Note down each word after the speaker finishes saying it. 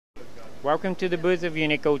Welcome to the booth of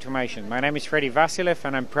Unique Automation. My name is Freddy Vasilev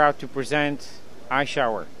and I'm proud to present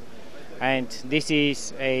iShower. And this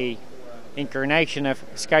is a incarnation of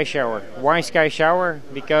SkyShower. Why SkyShower?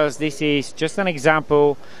 Because this is just an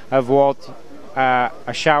example of what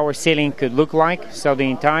a shower ceiling could look like. So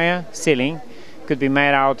the entire ceiling could be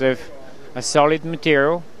made out of a solid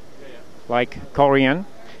material like corian,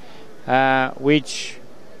 which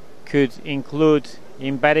could include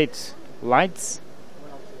embedded lights,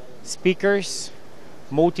 speakers,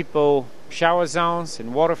 multiple shower zones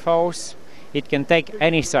and waterfalls. It can take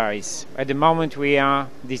any size. At the moment we are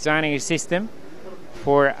designing a system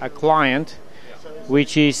for a client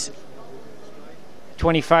which is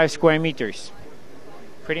 25 square meters.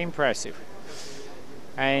 Pretty impressive.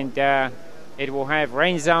 And it will have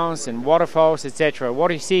rain zones and waterfalls, etc.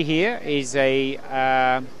 What you see here is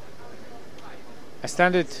a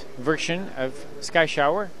standard version of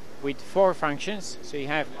SkyShower with 4 functions. So you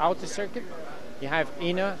have outer circuit, you have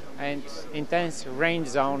inner and intense rain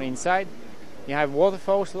zone inside, you have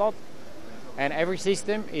waterfall slot, and every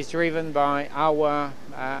system is driven by our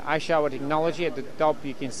iShower technology. At the top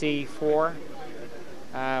you can see 4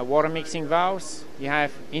 water mixing valves. You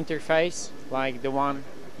have interface like the one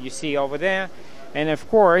you see over there, and of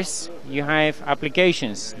course you have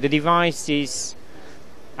applications. The device is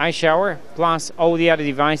iShower, plus all the other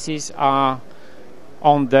devices are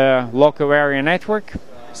on the local area network.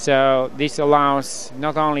 So this allows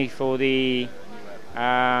not only for the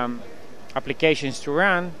applications to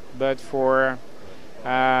run, but for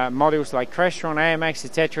modules like Crestron, AMX,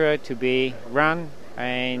 etc. to be run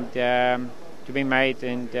and to be made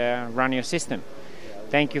and run your system.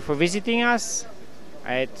 Thank you for visiting us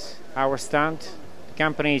at our stand. The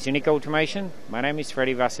company is Unique Automation. My name is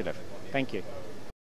Freddy Vasilev. Thank you.